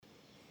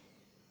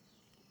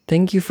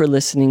Thank you for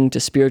listening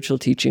to Spiritual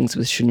Teachings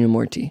with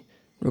Shunyamurti,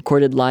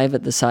 recorded live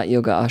at the Sat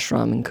Yoga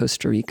Ashram in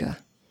Costa Rica.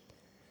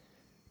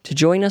 To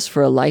join us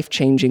for a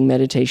life-changing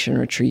meditation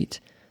retreat,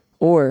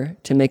 or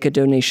to make a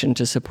donation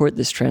to support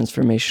this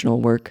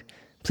transformational work,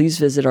 please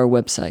visit our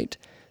website,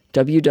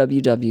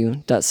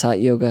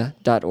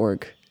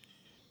 www.satyoga.org.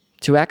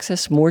 To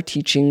access more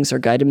teachings or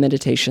guided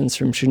meditations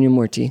from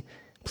Shunyamurti,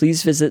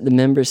 please visit the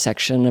members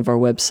section of our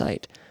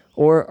website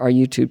or our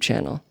YouTube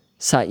channel,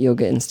 Sat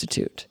Yoga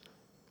Institute.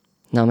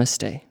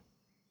 Namaste.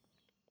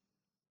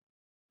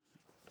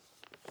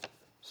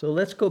 So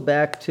let's go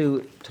back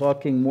to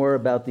talking more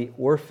about the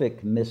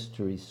Orphic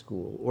Mystery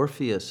School.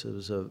 Orpheus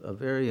was a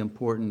very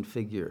important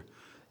figure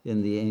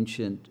in the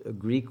ancient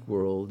Greek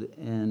world,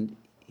 and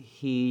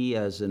he,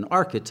 as an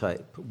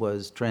archetype,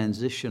 was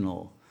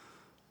transitional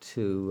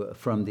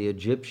from the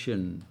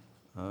Egyptian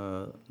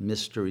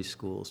mystery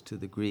schools to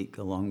the Greek,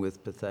 along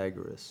with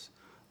Pythagoras.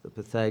 The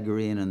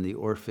Pythagorean and the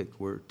Orphic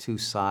were two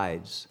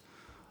sides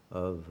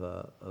of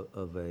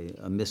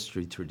a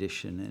mystery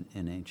tradition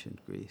in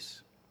ancient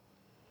Greece.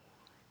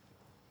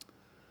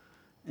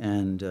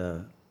 And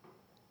the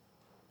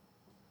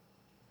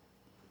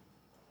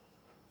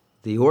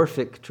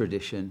Orphic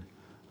tradition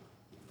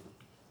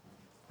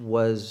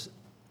was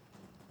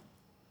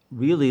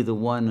really the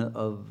one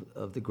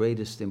of the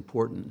greatest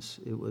importance.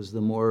 It was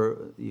the more,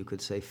 you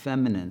could say,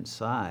 feminine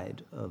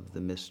side of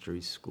the mystery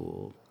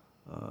school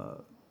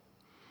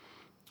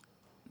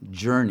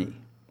journey,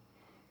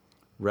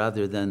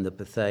 rather than the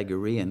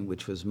Pythagorean,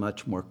 which was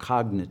much more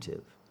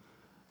cognitive.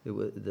 It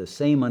was the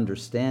same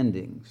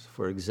understandings,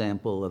 for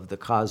example, of the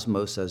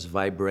cosmos as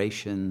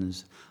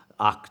vibrations,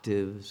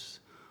 octaves,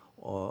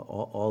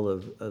 all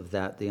of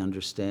that, the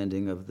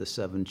understanding of the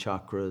seven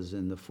chakras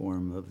in the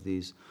form of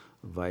these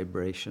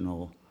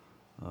vibrational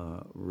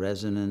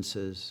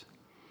resonances.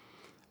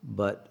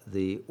 But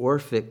the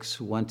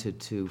Orphics wanted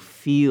to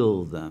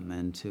feel them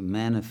and to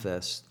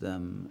manifest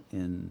them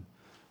in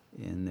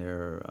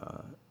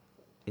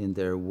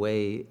their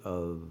way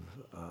of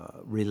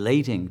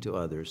relating to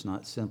others,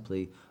 not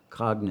simply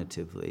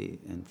cognitively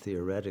and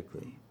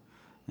theoretically,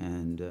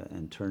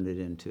 and turn it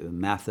into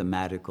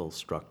mathematical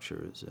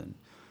structures and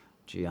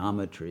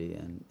geometry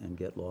and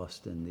get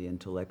lost in the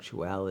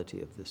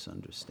intellectuality of this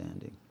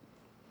understanding.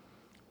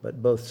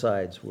 But both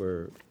sides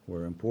were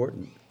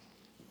important.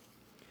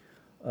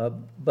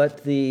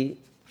 But the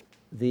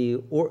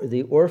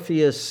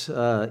Orpheus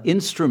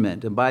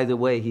instrument, and by the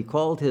way, he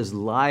called his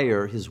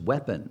lyre his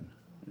weapon.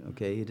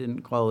 Okay, he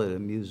didn't call it a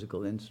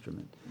musical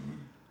instrument.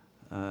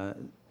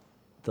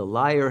 The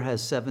lyre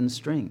has 7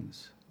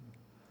 strings,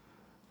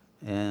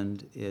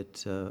 and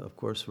it, of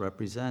course,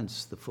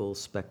 represents the full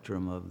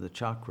spectrum of the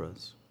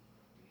chakras.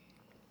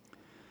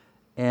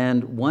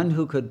 And one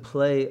who could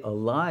play a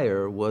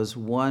lyre was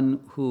one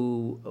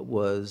who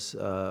was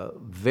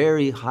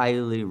very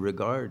highly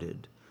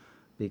regarded,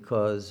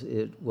 because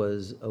it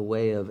was a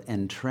way of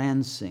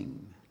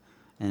entrancing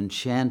and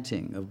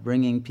chanting, of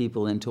bringing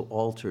people into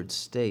altered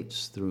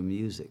states through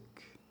music.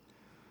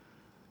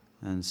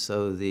 And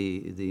so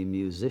the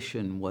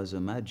musician was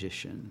a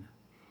magician.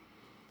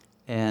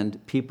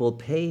 And people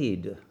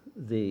paid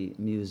the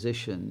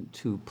musician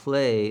to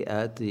play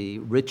at the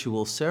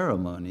ritual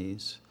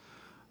ceremonies,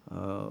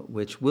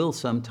 which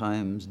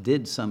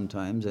did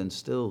sometimes, and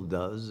still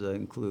does,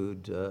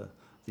 include the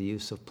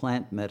use of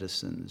plant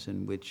medicines,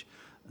 in which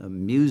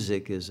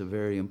music is a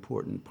very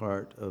important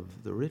part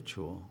of the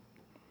ritual.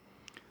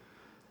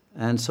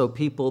 And so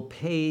people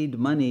paid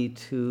money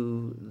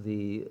to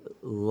the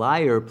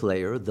lyre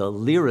player, the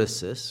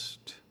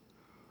lyricist,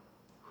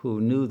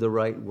 who knew the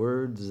right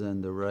words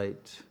and the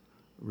right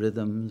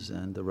rhythms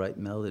and the right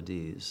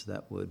melodies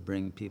that would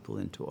bring people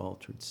into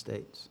altered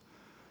states.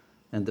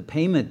 And the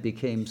payment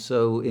became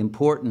so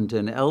important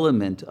an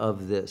element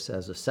of this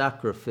as a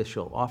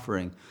sacrificial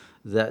offering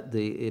that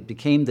it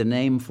became the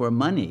name for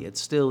money. It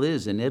still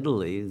is in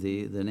Italy.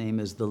 The name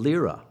is the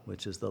lira,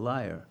 which is the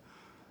lyre,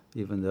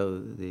 even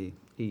though the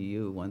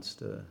EU wants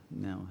to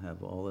now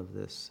have all of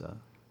this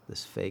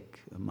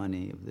fake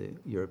money of the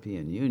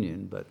European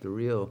Union, but the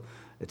real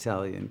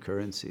Italian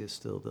currency is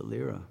still the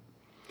lira.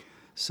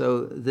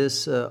 So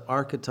this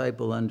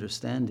archetypal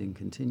understanding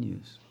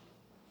continues.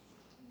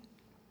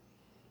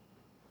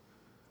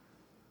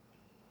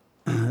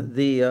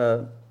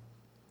 The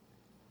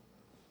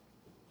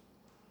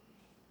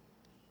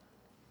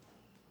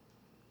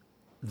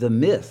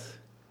myth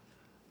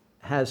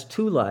has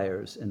 2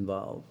 lyres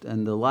involved,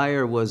 and the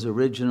lyre was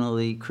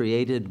originally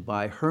created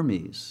by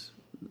Hermes,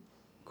 of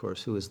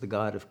course, who is the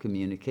god of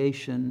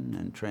communication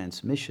and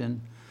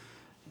transmission,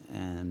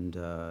 and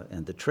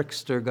the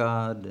trickster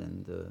god,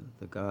 and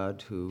the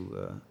god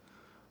who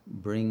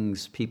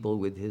brings people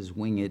with his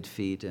winged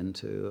feet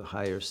into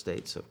higher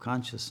states of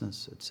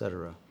consciousness,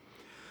 etc.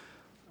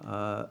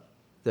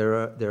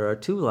 There are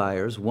 2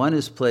 lyres. One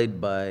is played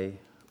by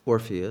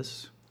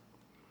Orpheus,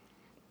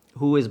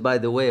 who is, by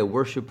the way, a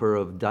worshiper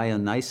of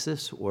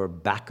Dionysus, or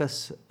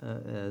Bacchus,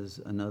 as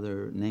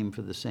another name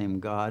for the same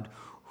god,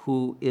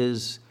 who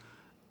is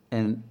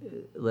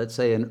let's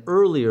say, an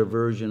earlier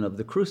version of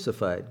the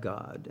crucified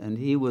God. And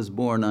he was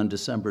born on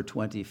December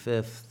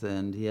 25th,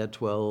 and he had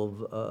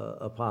 12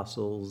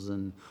 apostles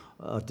and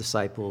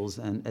disciples,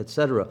 and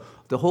etc.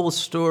 The whole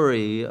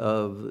story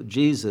of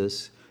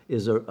Jesus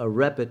is a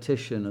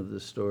repetition of the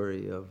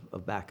story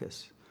of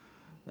Bacchus.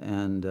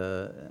 And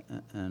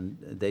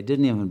they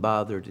didn't even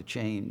bother to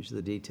change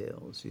the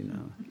details,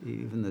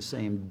 Even the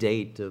same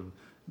date of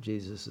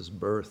Jesus'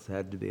 birth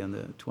had to be on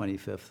the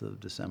 25th of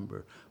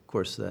December. Of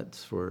course,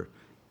 that's for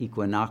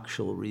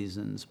equinoctial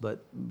reasons,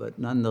 but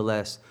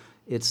nonetheless,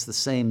 it's the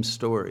same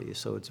story.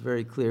 So it's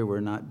very clear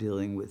we're not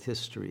dealing with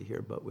history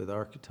here, but with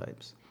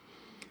archetypes.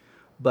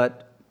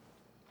 But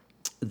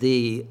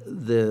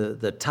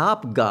the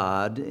top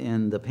god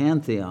in the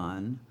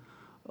pantheon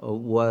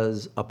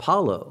was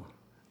Apollo,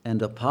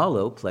 and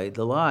Apollo played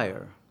the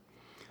lyre.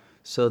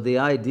 So the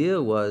idea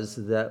was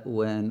that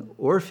when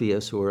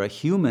Orpheus, or a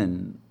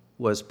human,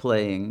 was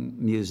playing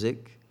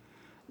music,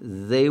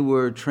 they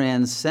were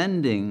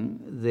transcending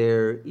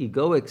their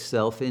egoic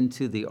self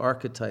into the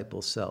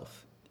archetypal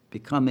self,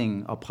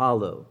 becoming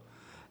Apollo.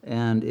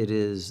 And it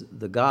is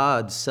the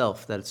God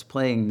self that's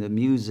playing the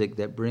music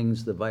that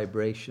brings the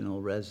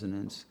vibrational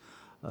resonance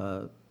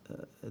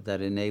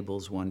that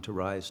enables one to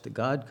rise to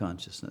God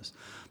consciousness.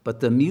 But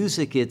the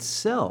music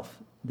itself,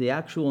 the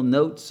actual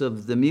notes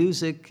of the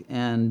music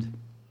and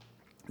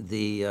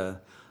the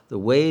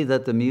way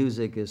that the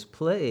music is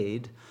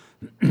played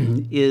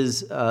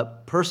is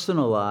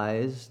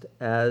personalized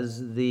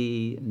as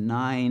the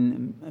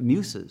 9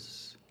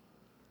 muses.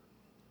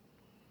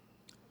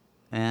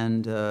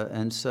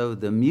 And so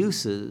the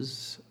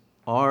muses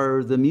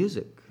are the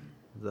music,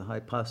 the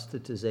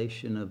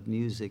hypostatization of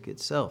music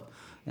itself,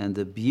 and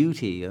the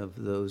beauty of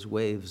those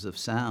waves of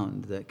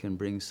sound that can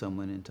bring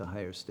someone into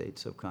higher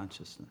states of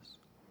consciousness.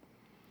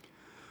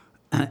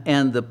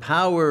 And the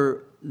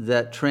power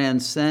that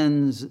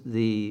transcends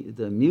the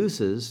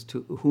muses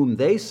to whom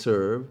they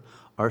serve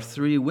are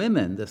 3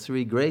 women, the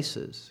 3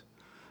 graces.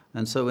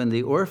 And so in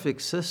the Orphic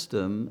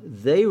system,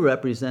 they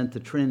represent the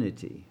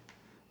Trinity.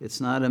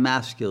 It's not a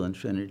masculine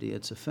Trinity,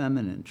 it's a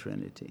feminine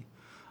Trinity.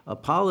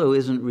 Apollo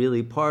isn't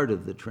really part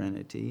of the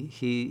Trinity.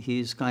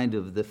 He's kind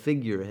of the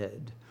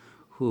figurehead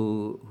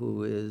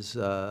who is,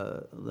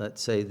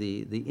 let's say,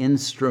 the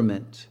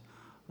instrument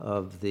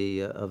of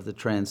the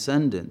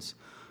transcendence.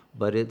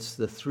 But it's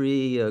the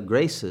 3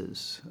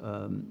 graces,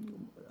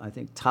 I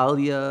think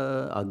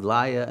Thalia,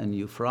 Aglaya, and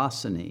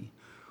Euphrosyne,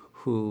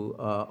 who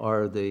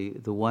are the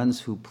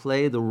ones who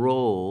play the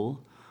role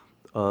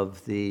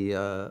of the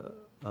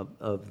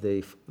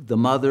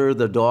mother,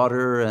 the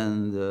daughter,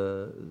 and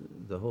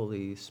the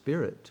Holy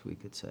Spirit, we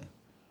could say.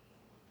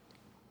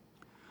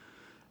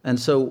 And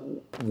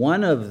so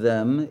one of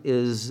them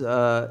is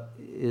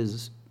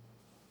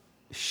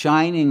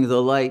shining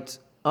the light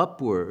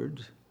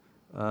upward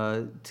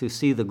to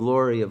see the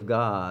glory of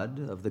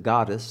God, of the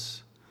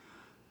goddess.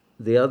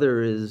 The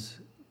other is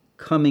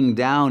coming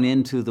down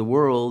into the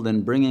world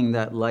and bringing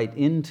that light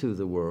into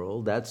the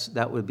world.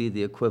 That would be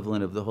the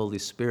equivalent of the Holy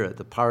Spirit,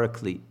 the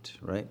Paraclete,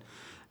 right?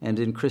 And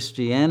in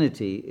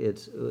Christianity,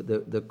 it's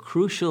the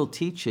crucial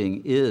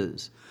teaching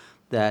is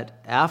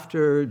that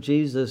after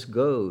Jesus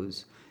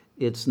goes,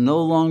 it's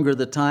no longer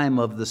the time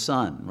of the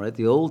Son, right?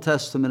 The Old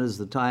Testament is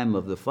the time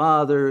of the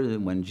Father,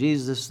 and when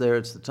Jesus is there,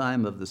 it's the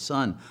time of the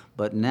Son.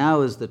 But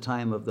now is the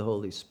time of the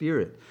Holy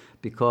Spirit,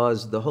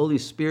 because the Holy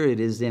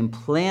Spirit is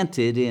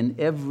implanted in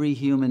every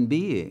human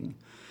being.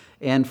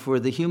 And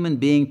for the human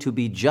being to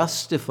be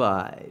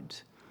justified,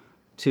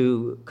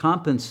 to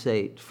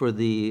compensate for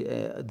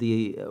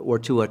or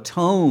to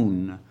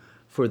atone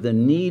for the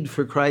need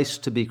for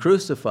Christ to be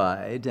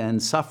crucified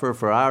and suffer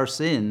for our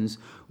sins,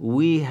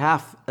 we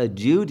have a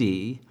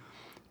duty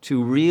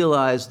to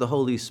realize the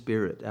Holy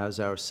Spirit as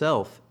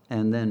ourself,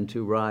 and then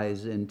to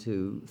rise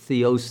into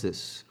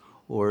theosis,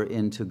 or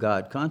into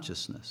God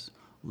consciousness,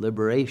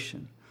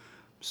 liberation.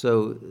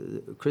 So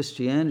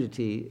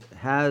Christianity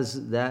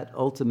has that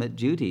ultimate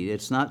duty.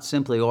 It's not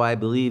simply, I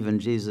believe in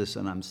Jesus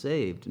and I'm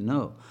saved.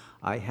 No,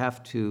 I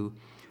have to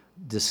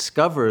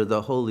discover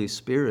the Holy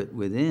Spirit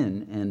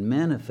within and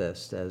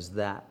manifest as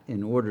that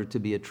in order to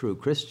be a true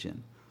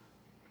Christian.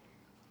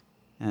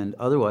 And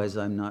otherwise,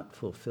 I'm not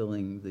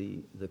fulfilling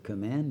the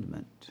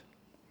commandment.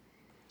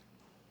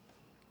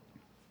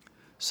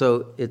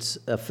 So it's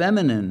a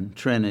feminine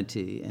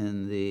trinity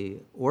in the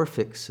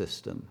Orphic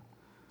system.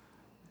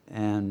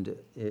 And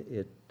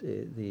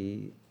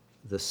the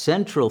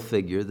central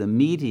figure, the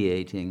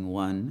mediating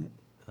one,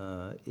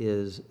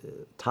 is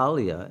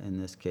Thalia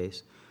in this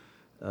case.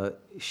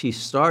 She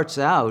starts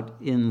out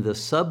in the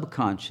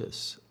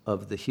subconscious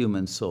of the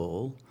human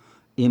soul,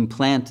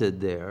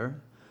 implanted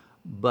there,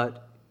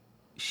 but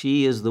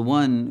she is the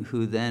one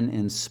who then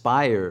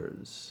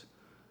inspires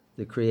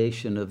the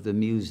creation of the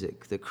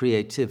music, the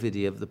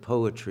creativity of the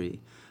poetry,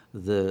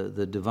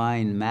 the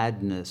divine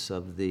madness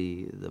of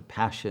the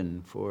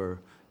passion for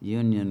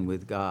union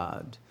with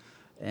God,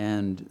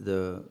 and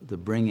the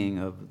bringing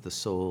of the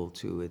soul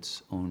to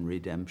its own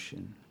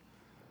redemption.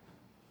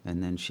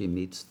 And then she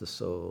meets the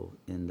soul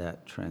in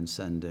that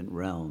transcendent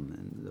realm,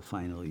 and the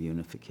final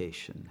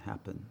unification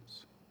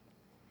happens.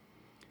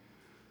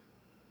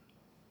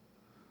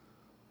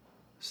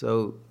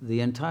 So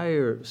the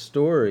entire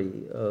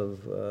story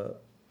of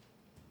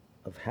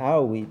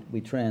how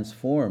we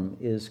transform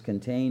is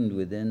contained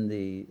within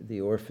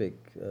the Orphic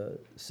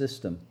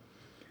system.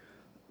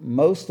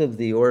 Most of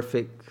the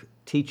Orphic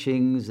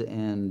teachings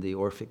and the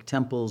Orphic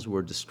temples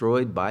were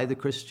destroyed by the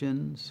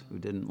Christians who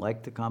didn't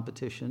like the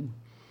competition,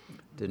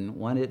 didn't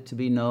want it to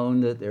be known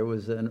that there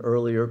was an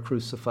earlier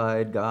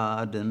crucified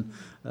God and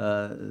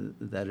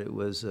that it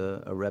was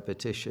a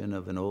repetition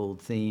of an old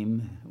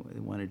theme. They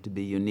wanted to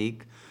be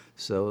unique.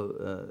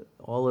 So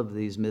all of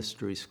these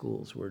mystery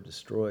schools were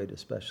destroyed,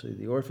 especially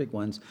the Orphic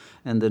ones.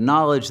 And the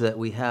knowledge that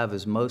we have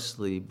is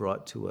mostly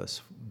brought to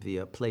us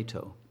via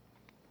Plato,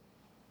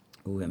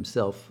 who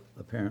himself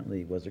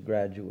apparently was a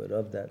graduate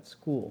of that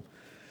school.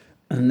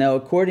 Now,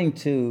 according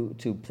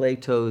to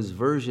Plato's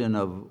version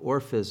of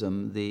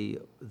Orphism,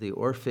 the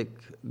Orphic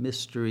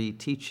mystery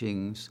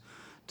teachings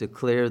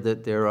declare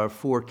that there are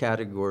 4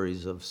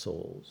 categories of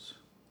souls.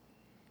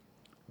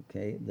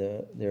 Okay,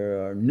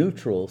 there are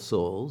neutral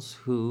souls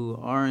who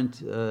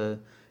aren't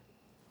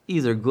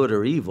either good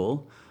or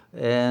evil,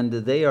 and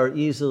they are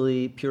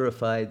easily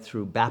purified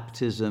through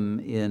baptism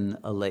in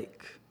a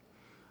lake.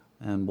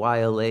 And why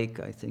a lake?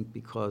 I think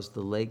because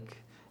the lake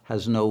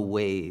has no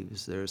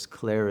waves. There's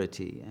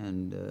clarity,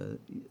 and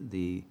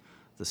the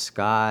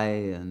sky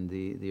and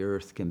the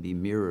earth can be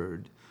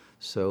mirrored.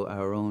 So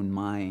our own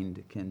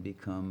mind can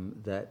become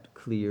that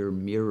clear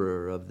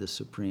mirror of the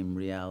supreme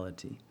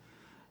reality.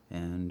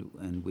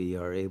 And we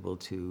are able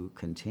to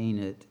contain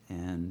it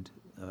and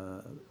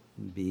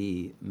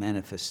be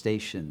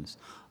manifestations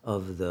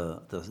of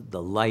the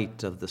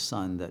light of the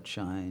sun that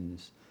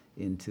shines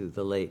into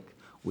the lake.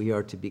 We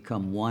are to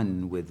become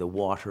one with the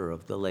water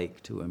of the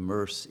lake, to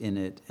immerse in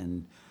it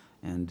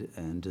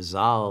and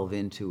dissolve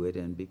into it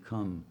and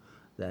become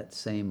that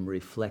same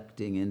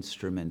reflecting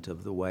instrument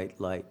of the white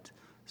light,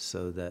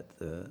 so that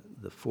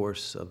the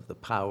force of the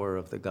power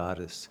of the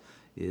goddess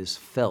is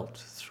felt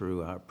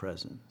through our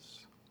presence.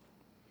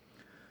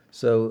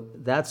 So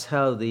that's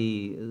how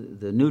the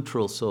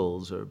neutral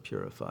souls are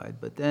purified.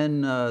 But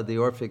then the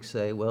Orphics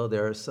say, well,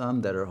 there are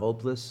some that are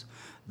hopeless.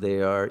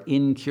 They are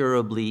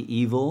incurably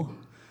evil,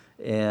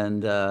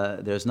 and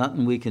there's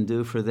nothing we can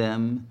do for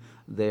them.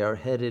 They are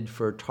headed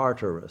for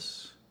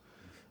Tartarus.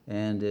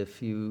 And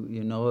if you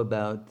know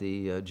about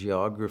the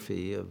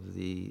geography of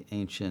the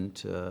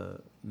ancient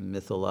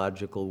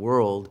mythological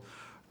world,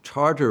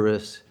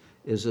 Tartarus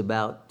is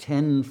about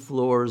 10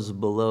 floors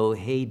below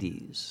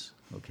Hades,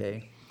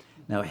 okay?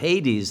 Now,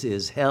 Hades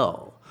is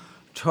hell.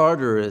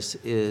 Tartarus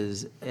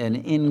is an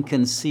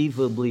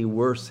inconceivably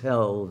worse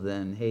hell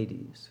than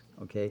Hades,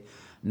 okay?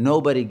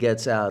 Nobody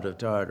gets out of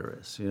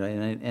Tartarus,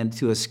 and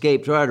to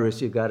escape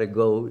Tartarus, you've got to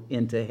go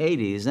into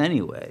Hades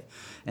anyway.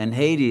 And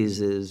Hades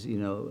is,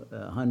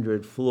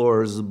 100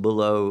 floors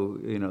below,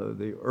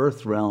 the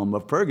earth realm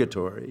of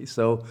purgatory.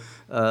 So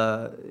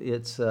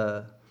it's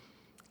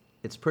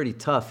pretty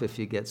tough if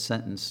you get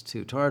sentenced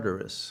to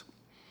Tartarus.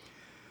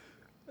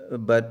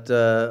 But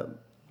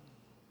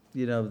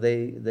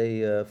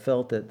they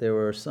felt that there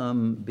were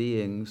some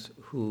beings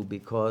who,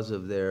 because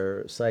of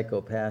their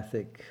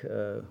psychopathic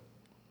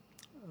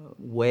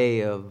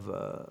way of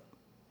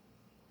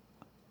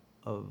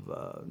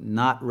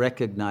not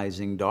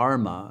recognizing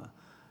Dharma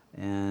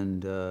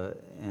and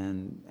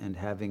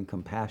having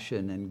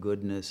compassion and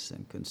goodness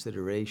and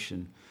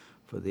consideration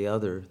for the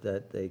other,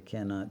 that they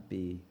cannot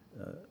be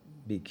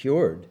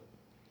cured.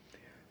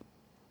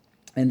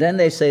 And then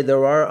they say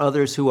there are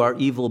others who are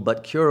evil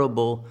but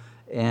curable,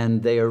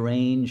 and they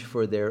arrange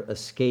for their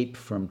escape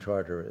from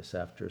Tartarus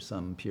after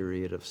some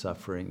period of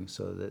suffering,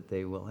 so that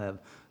they will have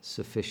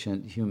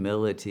sufficient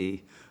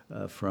humility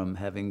from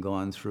having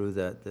gone through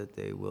that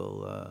they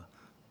will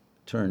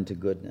turn to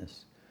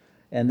goodness.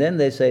 And then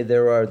they say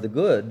there are the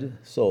good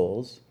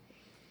souls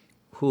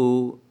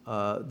who,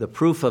 the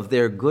proof of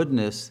their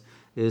goodness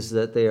is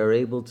that they are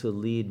able to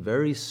lead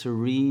very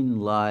serene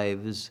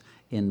lives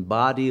in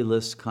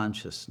bodiless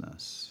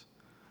consciousness.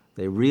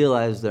 They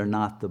realize they're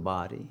not the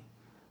body.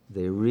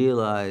 They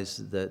realize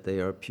that they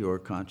are pure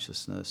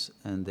consciousness,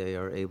 and they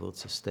are able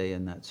to stay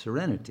in that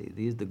serenity.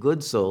 The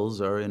good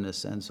souls are, in a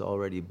sense,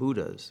 already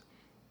Buddhas,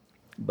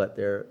 but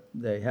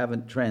they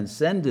haven't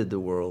transcended the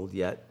world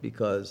yet,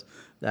 because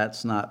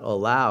that's not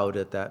allowed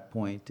at that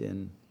point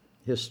in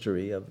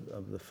history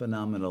of the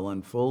phenomenal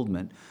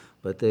unfoldment,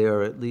 but they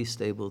are at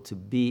least able to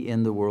be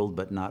in the world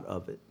but not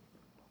of it.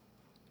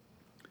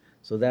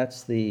 So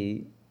that's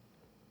the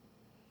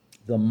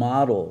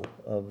model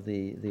of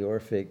the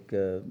Orphic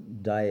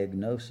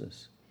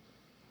diagnosis.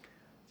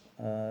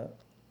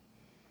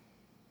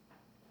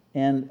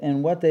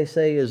 And what they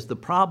say is the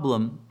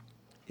problem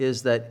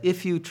is that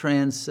if you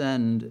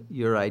transcend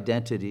your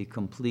identity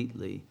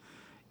completely,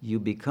 you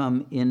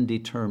become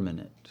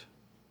indeterminate.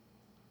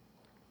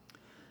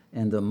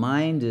 And the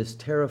mind is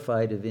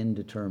terrified of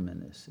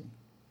indeterminacy.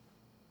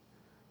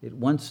 It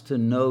wants to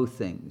know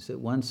things. It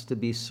wants to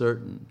be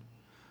certain.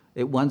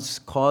 It wants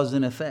cause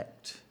and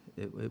effect.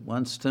 It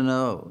wants to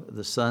know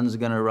the sun's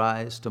going to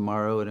rise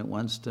tomorrow, and it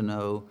wants to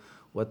know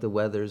what the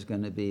weather's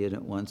going to be, and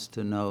it wants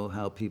to know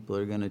how people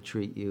are going to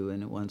treat you,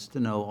 and it wants to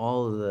know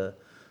all of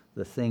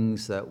the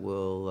things that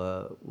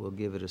will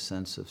give it a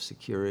sense of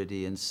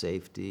security and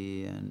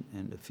safety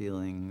and a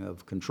feeling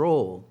of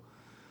control.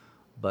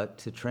 But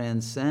to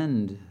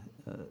transcend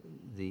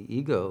the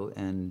ego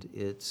and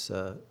its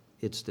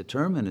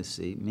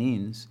determinacy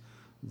means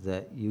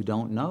that you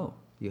don't know.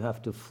 You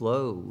have to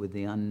flow with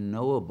the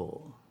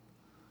unknowable.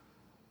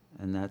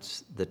 And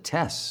that's the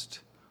test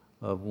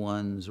of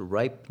one's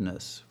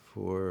ripeness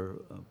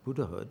for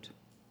Buddhahood.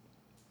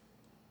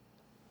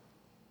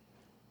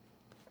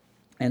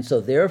 And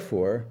so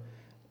therefore,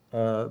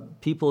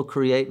 people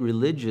create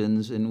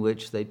religions in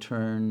which they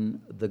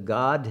turn the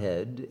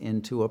Godhead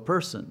into a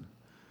person.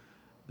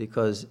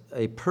 Because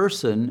a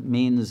person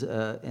means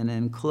an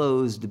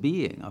enclosed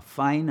being, a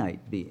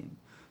finite being.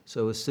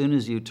 So as soon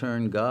as you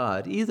turn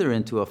God either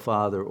into a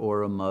father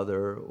or a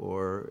mother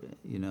or,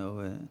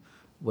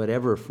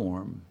 whatever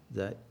form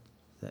that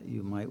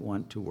you might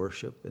want to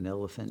worship, an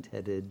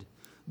elephant-headed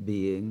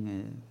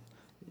being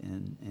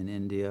in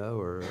India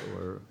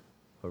or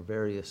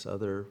various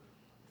other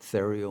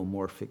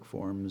theriomorphic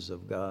forms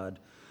of God,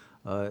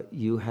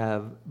 you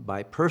have,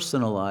 by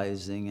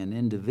personalizing and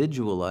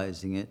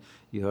individualizing it,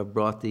 you have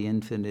brought the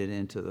infinite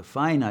into the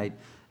finite,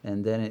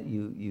 and then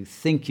you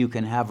think you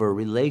can have a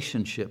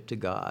relationship to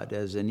God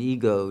as an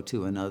ego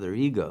to another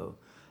ego,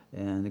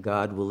 and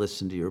God will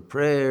listen to your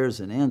prayers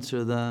and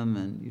answer them,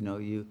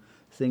 and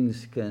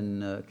things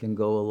can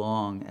go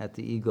along at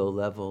the ego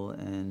level,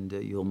 and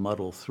you'll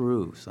muddle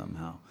through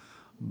somehow.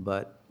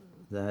 But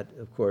that,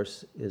 of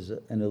course, is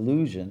an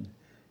illusion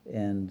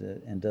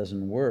and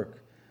doesn't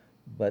work.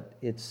 But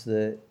it's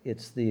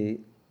the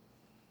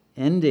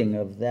ending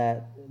of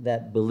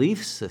that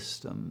belief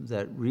system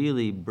that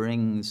really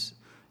brings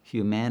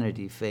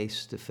humanity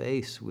face to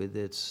face with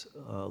its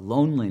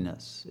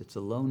loneliness, its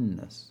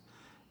aloneness,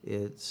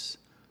 its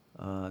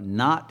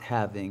not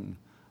having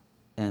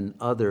an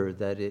other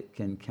that it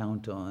can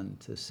count on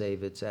to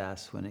save its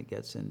ass when it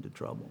gets into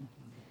trouble.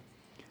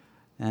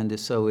 And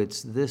so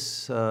it's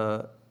this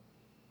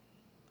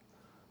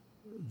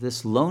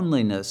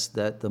loneliness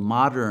that the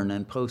modern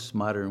and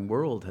postmodern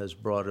world has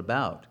brought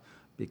about,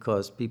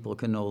 because people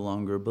can no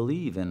longer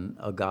believe in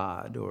a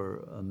god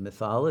or a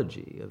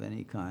mythology of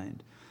any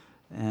kind.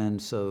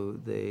 And so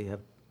they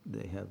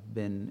have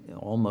been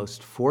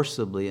almost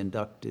forcibly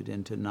inducted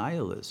into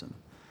nihilism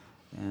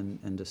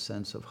and a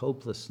sense of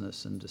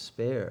hopelessness and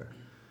despair.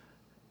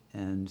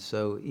 And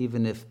so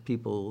even if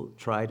people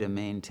try to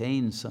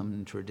maintain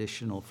some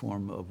traditional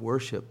form of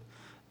worship,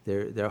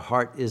 their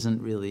heart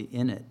isn't really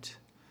in it.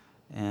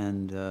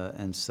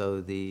 And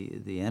so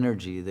the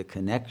energy, the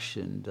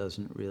connection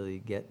doesn't really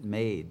get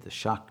made. The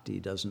Shakti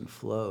doesn't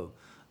flow.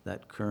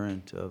 That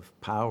current of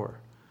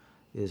power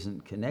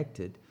isn't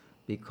connected,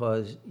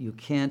 because you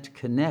can't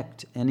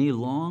connect any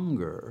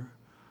longer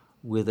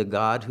with a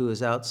God who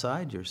is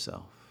outside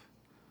yourself.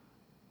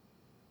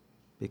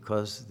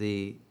 Because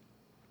the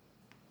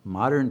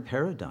modern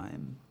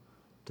paradigm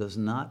does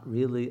not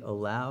really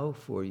allow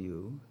for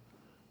you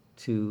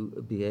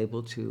to be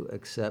able to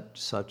accept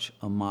such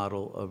a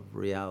model of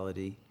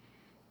reality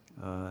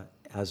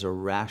as a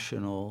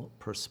rational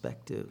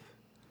perspective.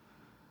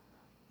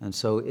 And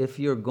so if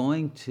you're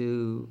going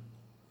to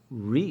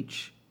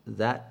reach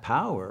that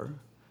power,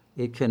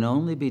 it can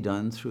only be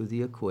done through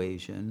the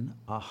equation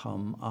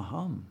aham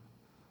aham.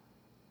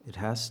 It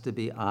has to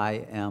be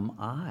I am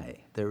I.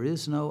 There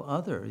is no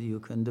other you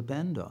can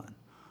depend on.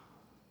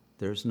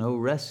 There's no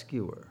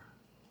rescuer.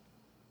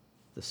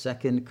 The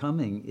second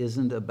coming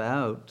isn't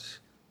about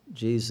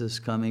Jesus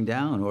coming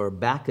down or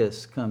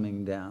Bacchus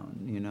coming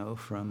down,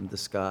 from the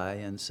sky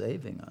and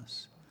saving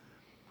us.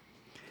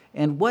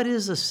 And what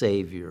is a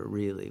savior,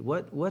 really?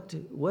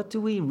 What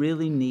do we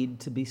really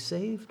need to be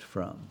saved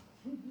from?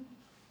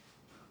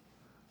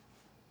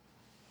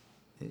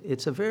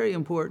 It's a very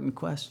important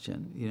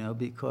question,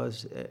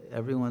 because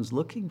everyone's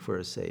looking for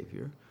a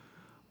savior.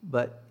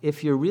 But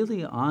if you're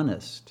really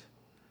honest,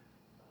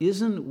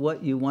 isn't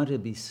what you want to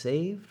be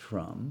saved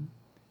from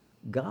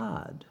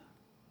God?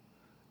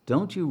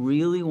 Don't you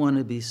really want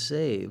to be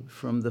saved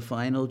from the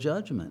final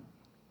judgment,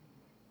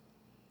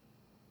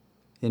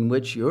 in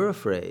which you're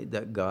afraid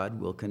that God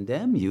will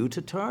condemn you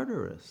to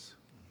Tartarus?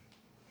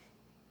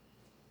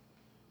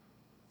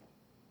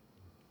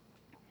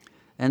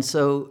 And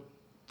so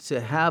to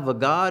have a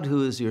God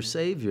who is your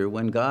savior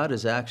when God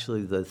is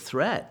actually the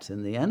threat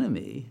and the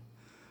enemy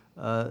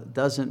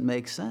doesn't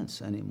make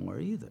sense anymore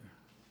either.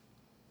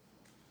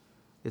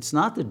 It's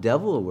not the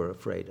devil we're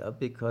afraid of,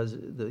 because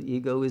the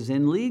ego is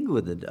in league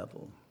with the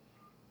devil.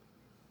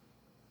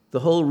 the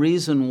whole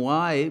reason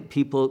why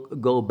people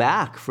go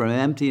back from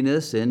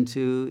emptiness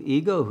into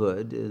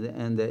egohood,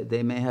 and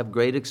they may have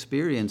great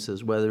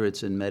experiences, whether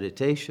it's in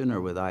meditation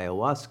or with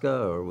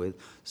ayahuasca or with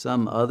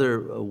some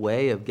other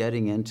way of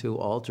getting into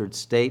altered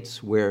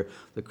states where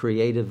the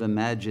creative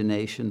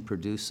imagination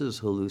produces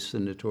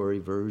hallucinatory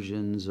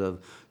versions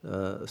of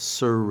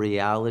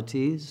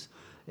surrealities,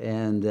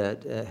 and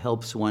that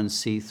helps one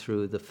see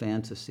through the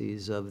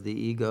fantasies of the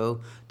ego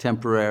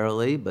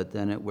temporarily, but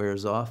then it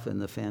wears off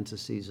and the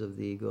fantasies of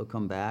the ego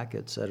come back,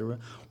 etc.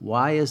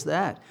 Why is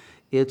that?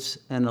 It's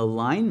an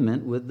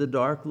alignment with the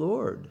Dark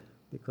Lord,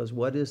 because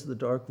what is the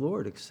Dark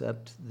Lord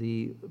except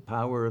the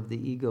power of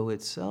the ego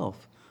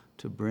itself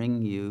to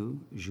bring you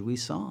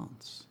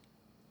jouissance,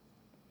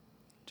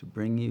 to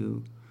bring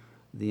you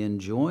the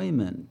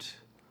enjoyment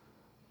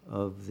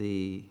of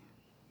the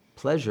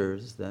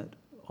pleasures that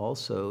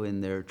also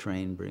in their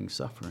train bring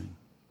suffering.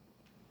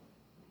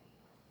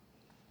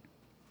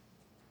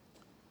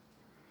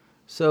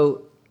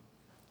 So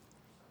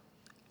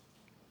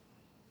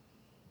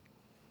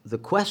the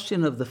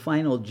question of the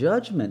final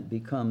judgment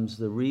becomes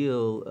the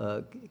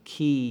real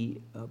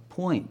key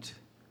point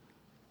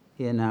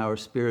in our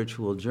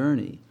spiritual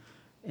journey.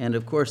 And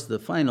of course, the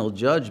final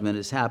judgment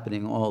is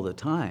happening all the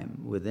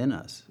time within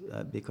us,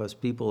 because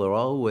people are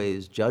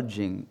always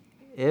judging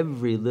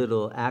every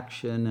little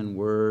action and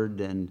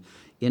word and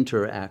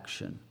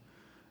interaction.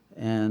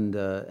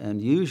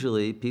 And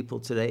usually people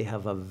today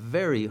have a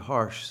very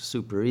harsh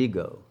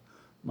superego,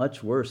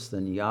 much worse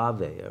than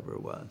Yahweh ever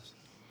was.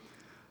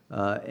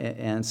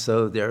 And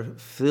so they're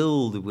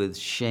filled with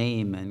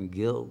shame and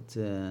guilt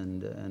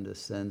and a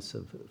sense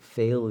of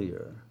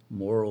failure,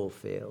 moral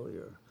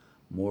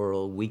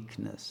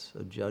weakness,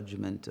 a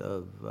judgment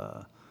of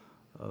a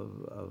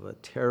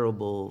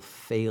terrible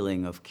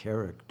failing of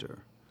character.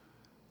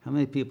 How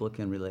many people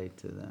can relate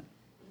to that?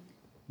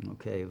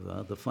 Okay,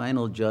 well, the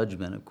final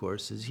judgment, of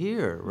course, is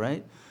here,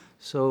 right?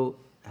 So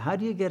how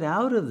do you get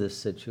out of this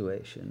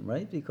situation,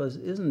 right? Because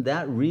isn't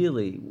that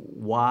really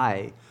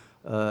why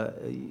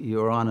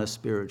you're on a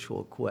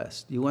spiritual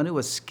quest? You want to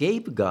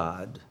escape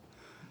God,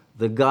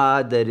 the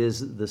God that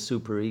is the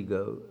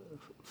superego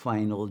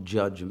final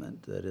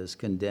judgment that has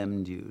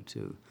condemned you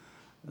to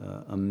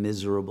a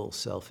miserable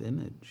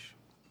self-image.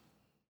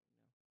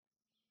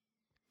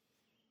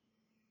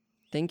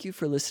 Thank you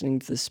for listening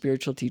to the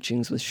Spiritual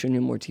Teachings with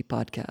Shunyamurti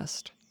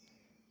podcast.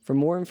 For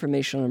more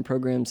information on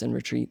programs and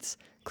retreats,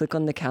 click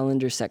on the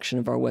calendar section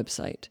of our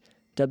website,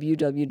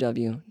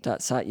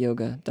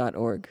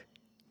 www.satyoga.org.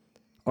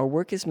 Our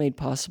work is made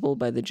possible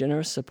by the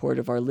generous support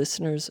of our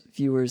listeners,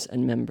 viewers,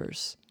 and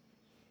members.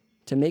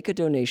 To make a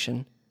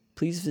donation,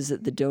 please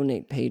visit the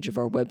donate page of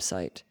our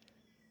website.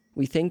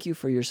 We thank you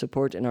for your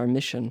support in our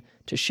mission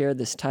to share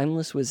this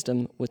timeless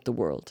wisdom with the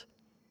world.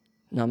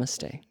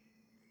 Namaste.